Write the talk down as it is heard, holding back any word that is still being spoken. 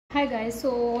Hi guys,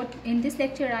 so in this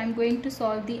lecture I'm going to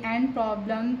solve the end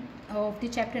problem of the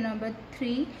chapter number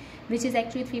 3, which is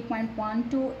actually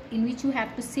 3.12, in which you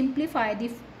have to simplify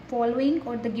the following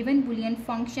or the given boolean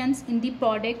functions in the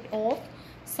product of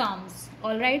sums.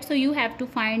 Alright, so you have to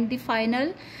find the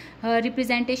final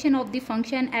representation of the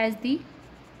function as the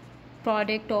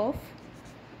product of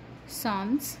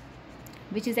sums,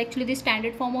 which is actually the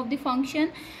standard form of the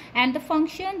function, and the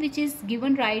function which is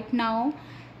given right now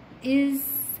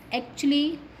is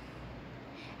actually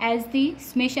as the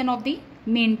summation of the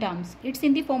minterms. It's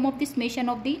in the form of the summation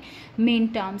of the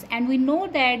minterms, and we know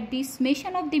that the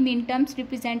summation of the minterms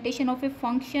representation of a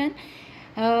function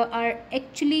are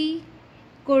actually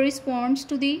corresponds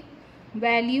to the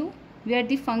value where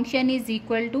the function is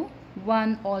equal to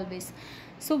 1 always.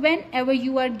 So whenever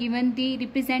you are given the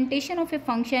representation of a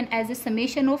function as a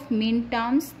summation of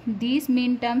minterms, these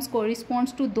minterms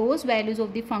corresponds to those values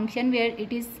of the function where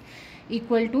it is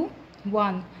equal to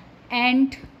 1,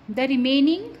 and the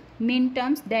remaining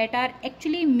minterms that are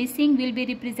actually missing will be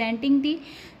representing the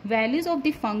values of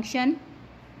the function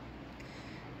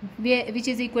which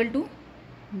is equal to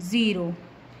 0.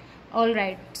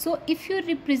 Alright, so if you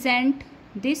represent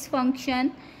this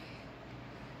function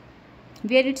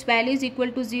where its value is equal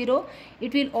to 0,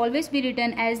 it will always be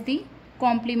written as the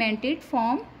complemented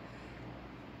form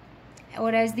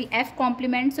or as the f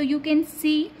complement. So you can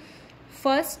see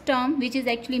first term which is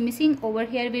actually missing over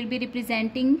here will be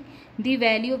representing the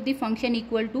value of the function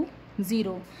equal to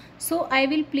 0. So I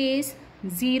will place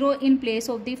 0 in place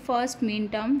of the first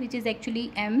minterm, which is actually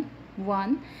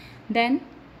m1, then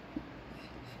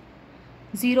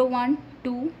 0 1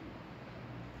 2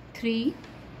 3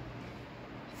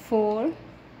 4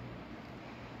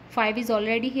 5 is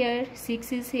already here,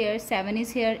 6 is here, 7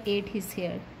 is here, 8 is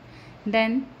here,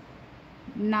 then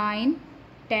 9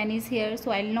 10 is here,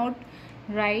 so I will not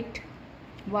write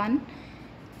 1,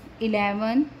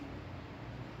 11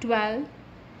 12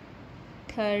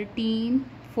 13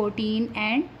 14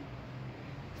 and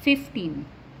 15.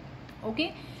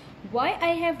 Okay, why I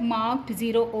have marked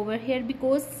 0 over here?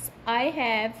 Because I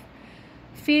have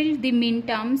filled the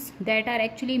minterms that are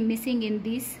actually missing in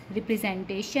this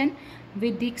representation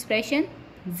with the expression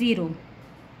 0.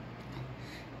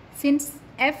 Since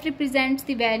f represents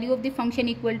the value of the function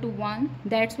equal to 1,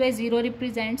 that's why 0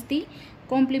 represents the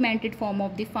complemented form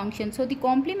of the function. So the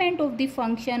complement of the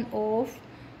function of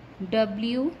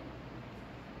w,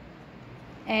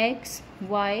 x,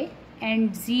 y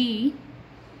and z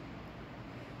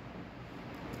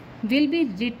will be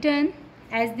written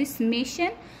as the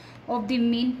summation of the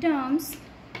minterms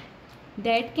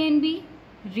that can be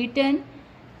written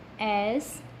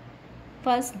as,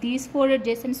 first these 4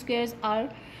 adjacent squares are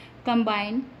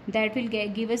combined, that will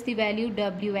give us the value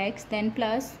wx, then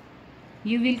plus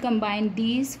you will combine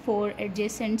these 4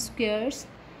 adjacent squares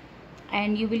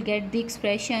and you will get the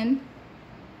expression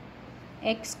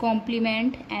x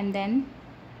complement and then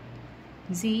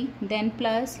z, then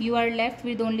plus you are left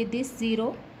with only this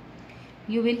 0,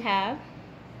 you will have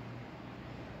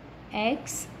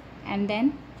x and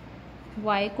then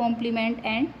y complement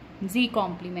and z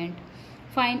complement.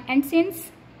 Fine, and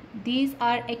since these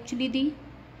are actually the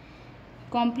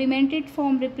complemented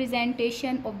form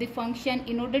representation of the function,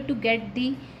 in order to get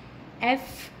the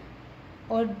f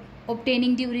or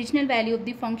obtaining the original value of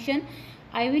the function,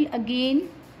 I will again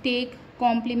take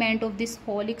complement of this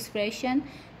whole expression.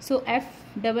 So f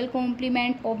double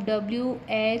complement of w,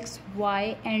 x,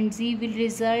 y and z will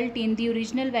result in the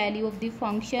original value of the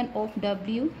function of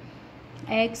w,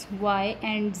 x, y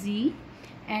and z,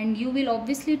 and you will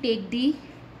obviously take the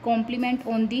complement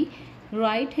on the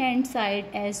right hand side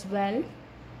as well.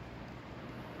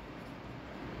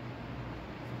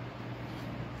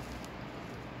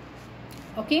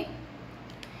 Okay,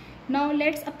 now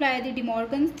let's apply the De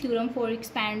Morgan's theorem for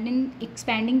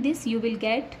expanding this. You will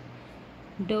get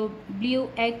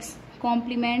wx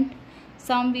complement,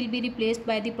 sum will be replaced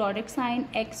by the product sign,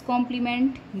 x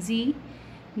complement z,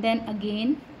 then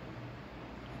again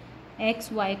x,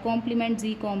 y complement,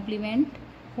 z complement,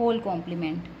 whole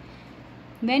complement.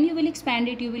 When you will expand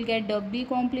it, you will get w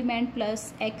complement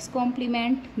plus x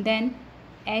complement, then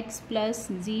x plus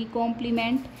z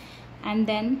complement, and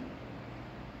then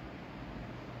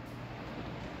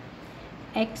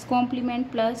x complement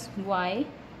plus y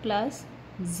plus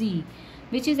z,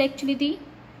 which is actually the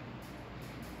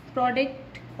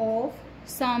product of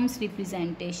sums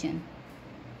representation.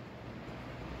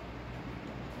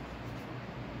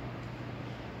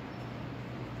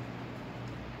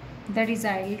 The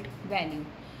result value.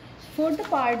 For the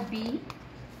part B,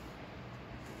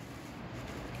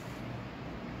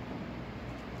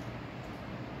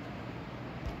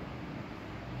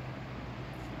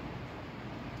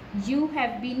 you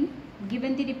have been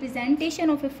given the representation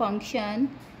of a function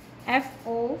f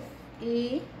of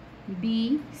a,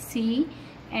 b, c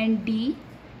and d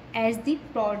as the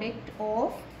product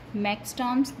of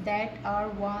maxterms that are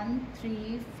 1,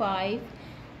 3, 5,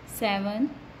 7,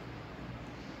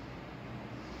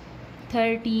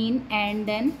 13 and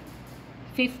then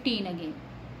 15 again.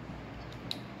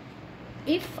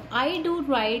 If I do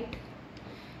write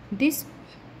this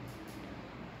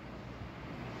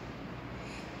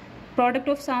product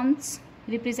of sums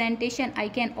representation, I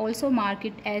can also mark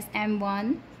it as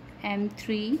m1,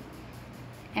 m3,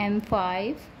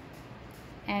 m5,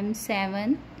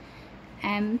 m7,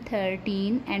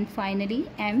 m13 and finally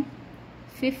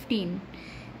m15,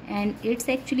 and it's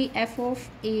actually f of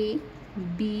a,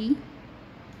 b,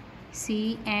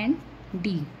 c and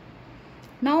d.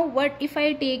 Now what if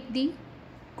I take the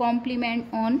complement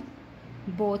on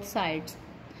both sides?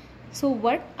 So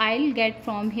what I'll get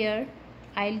from here,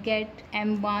 I'll get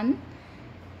m1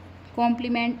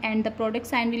 complement and the product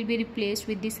sign will be replaced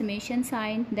with the summation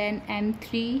sign, then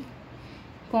m3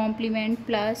 complement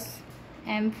plus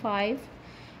m5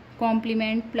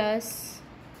 complement plus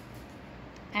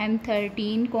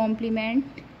m13 complement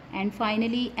and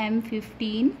finally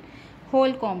m15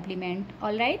 whole complement.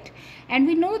 All right, and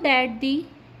we know that the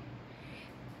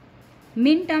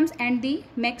min terms and the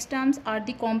max terms are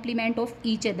the complement of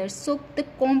each other, so the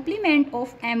complement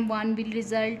of m1 will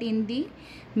result in the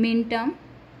min term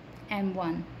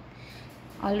m1.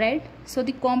 All right, so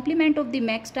the complement of the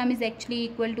max term is actually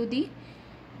equal to the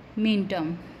min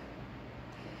term.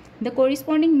 The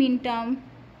corresponding min term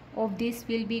of this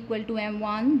will be equal to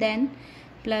m1 then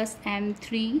plus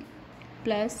m3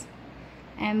 plus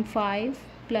m5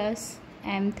 plus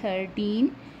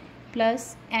m13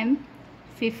 plus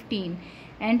m15,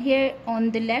 and here on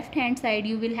the left hand side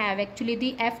you will have actually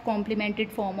the f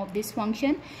complemented form of this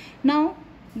function. Now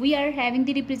we are having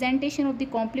the representation of the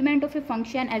complement of a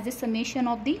function as a summation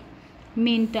of the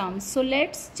min terms. So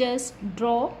let's just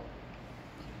draw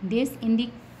this in the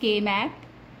K map,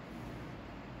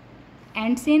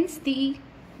 and since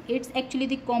it's actually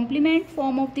the complement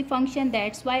form of the function,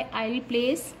 that's why I will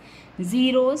place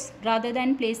zeros rather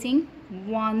than placing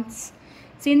ones,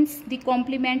 since the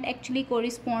complement actually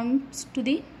corresponds to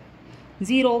the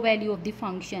zero value of the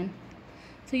function.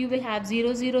 So you will have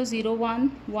 0 0 0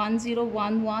 1 1 0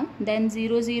 1 1, then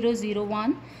 0 0 0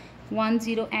 1 1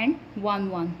 0 and 1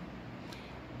 1.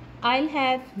 I'll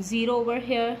have 0 over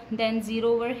here, then 0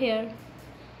 over here,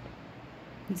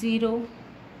 0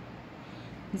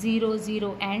 0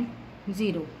 0 and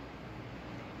 0.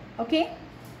 Okay,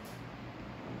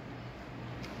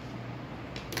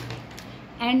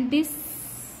 and this,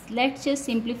 let's just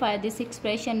simplify this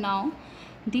expression now.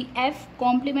 The f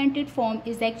complemented form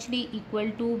is actually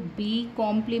equal to b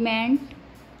complement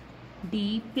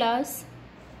d plus,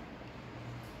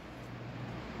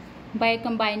 by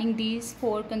combining these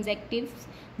four consecutive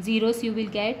zeros you will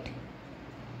get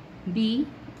b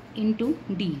into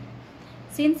d.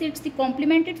 Since it's the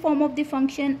complemented form of the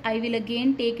function, I will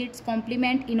again take its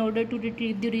complement in order to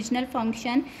retrieve the original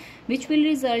function, which will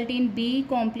result in b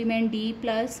complement d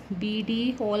plus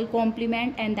bd whole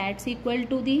complement, and that's equal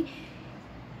to the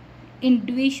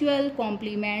individual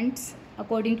complements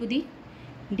according to the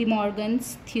De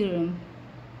Morgan's theorem.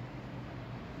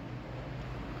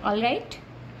 All right,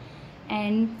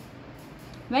 and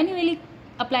when you will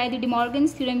apply the De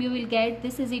Morgan's theorem, you will get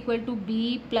this is equal to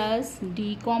b plus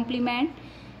d complement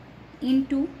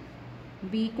into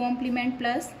b complement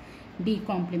plus d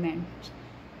complement.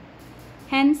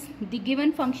 Hence the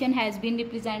given function has been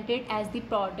represented as the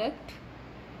product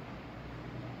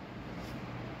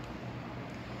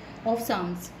of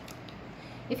sums.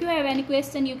 If you have any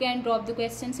question, you can drop the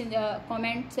questions in the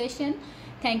comment section.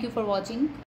 Thank you for watching.